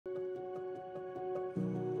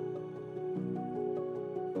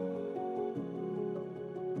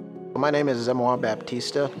My name is Zemua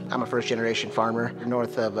Baptista. I'm a first-generation farmer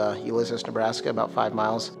north of Ulysses, Nebraska, about 5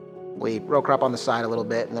 miles. We row crop on the side a little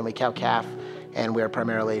bit, and then we cow-calf, and we are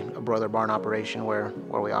primarily a broiler barn operation where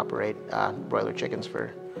we operate broiler chickens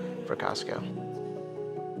for Costco.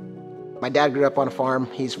 My dad grew up on a farm.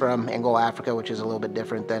 He's from Angola, Africa, which is a little bit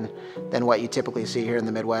different than what you typically see here in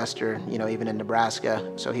the Midwest or even in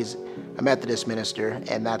Nebraska. So he's a Methodist minister,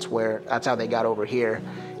 and that's how they got over here.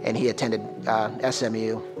 And he attended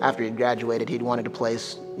SMU. After he graduated, he'd wanted a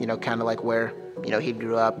place, kind of like where he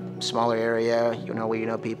grew up, smaller area, where you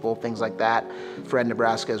know people, things like that. Fred,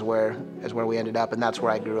 Nebraska is where we ended up, and that's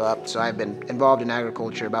where I grew up. So I've been involved in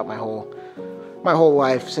agriculture about my whole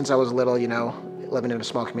life since I was little. Living in a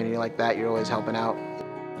small community like that, you're always helping out.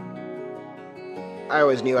 I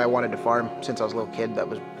always knew I wanted to farm since I was a little kid. That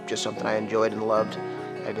was just something I enjoyed and loved.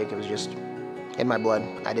 I think it was just in my blood.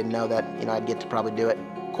 I didn't know that I'd get to probably do it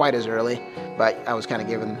quite as early, but I was kind of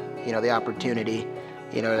given the opportunity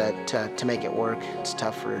to make it work. It's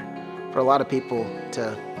tough for a lot of people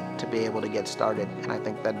to be able to get started, and I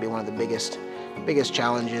think that'd be one of the biggest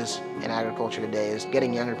challenges in agriculture today is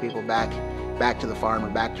getting younger people back to the farm or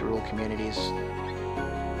back to rural communities.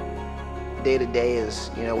 Day to day is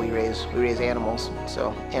we raise animals, so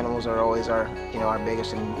animals are always our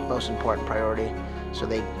biggest and most important priority. So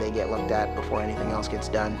they get looked at before anything else gets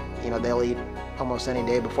done. They'll eat almost any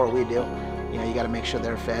day before we do. You got to make sure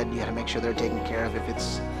they're fed. You got to make sure they're taken care of. If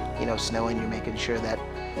it's snowing, you're making sure that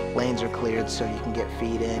lanes are cleared so you can get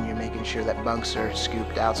feed in. You're making sure that bunks are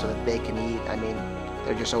scooped out so that they can eat. I mean,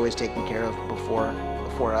 they're just always taken care of before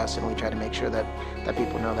us, and we try to make sure that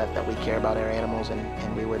people know that we care about our animals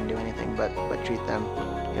and we wouldn't do anything but treat them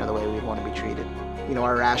the way we'd want to be treated.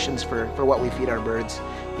 Our rations for what we feed our birds,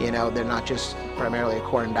 they're not just primarily a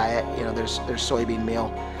corn diet. There's soybean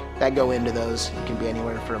meal that go into those. It can be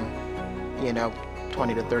anywhere from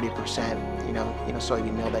 20 to 30%,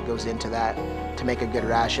 soybean meal that goes into that to make a good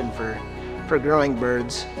ration for growing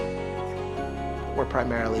birds. We're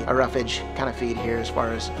primarily a roughage kind of feed here as far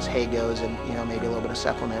as hay goes, and maybe a little bit of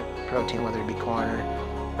supplement protein, whether it be corn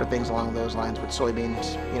or things along those lines. But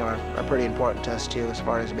soybeans are pretty important to us too, as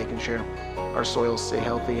far as making sure our soils stay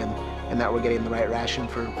healthy and that we're getting the right ration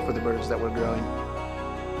for the birds that we're growing.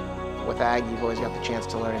 With ag, you've always got the chance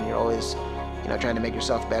to learn, and you're always trying to make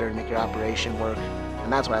yourself better and make your operation work.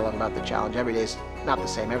 And that's what I love about the challenge. Every day's not the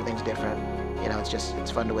same, everything's different.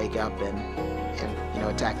 It's fun to wake up and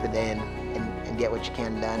attack the day and get what you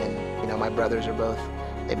can done. And my brothers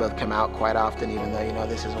they both come out quite often, even though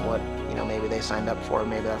this isn't what maybe they signed up for.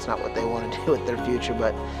 Maybe that's not what they want to do with their future,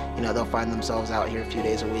 but they'll find themselves out here a few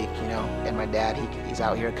days a week. And my dad, he's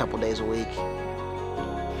out here a couple days a week.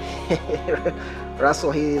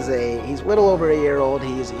 Russell, he's a little over a year old.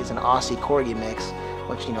 He's an Aussie Corgi mix,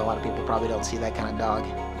 which a lot of people probably don't see that kind of dog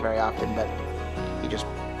very often, but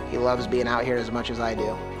he loves being out here as much as I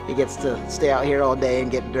do. He gets to stay out here all day and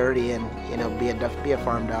get dirty and be a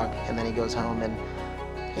farm dog, and then he goes home and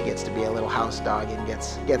he gets to be a little house dog and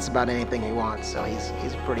gets about anything he wants. So he's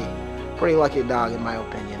a pretty lucky dog in my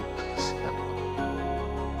opinion. So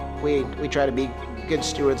we try to be good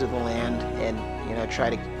stewards of the land and try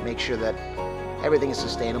to make sure that everything is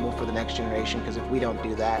sustainable for the next generation, because if we don't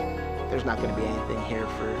do that, there's not going to be anything here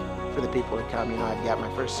for the people to come. I've got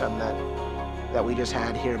my first son that we just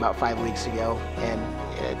had here about 5 weeks ago, and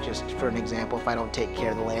just for an example, if I don't take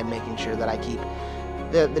care of the land, making sure that I keep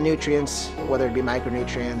the nutrients, whether it be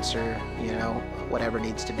micronutrients or whatever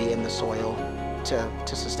needs to be in the soil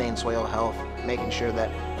to sustain soil health, making sure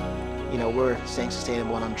that we're staying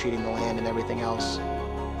sustainable and I'm treating the land and everything else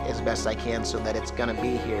as best I can so that it's going to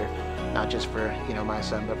be here, not just for my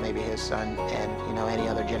son, but maybe his son and any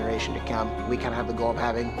other generation to come. We kind of have the goal of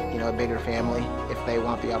having a bigger family if they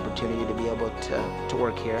want the opportunity to be able to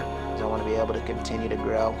work here. I want to be able to continue to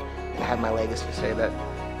grow and have my legacy say that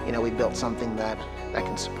we built something that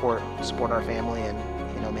can support our family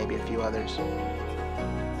and maybe a few others.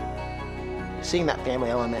 Seeing that family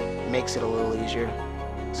element makes it a little easier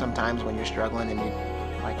sometimes when you're struggling and you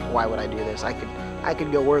like, why would I do this? I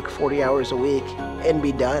could go work 40 hours a week and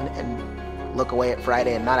be done and look away at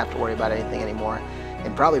Friday and not have to worry about anything anymore,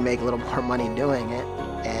 and probably make a little more money doing it.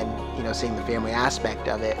 And seeing the family aspect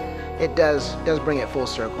of it, it does bring it full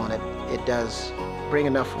circle, and it does bring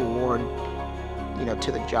enough reward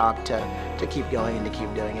to the job to keep going and to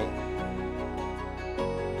keep doing it.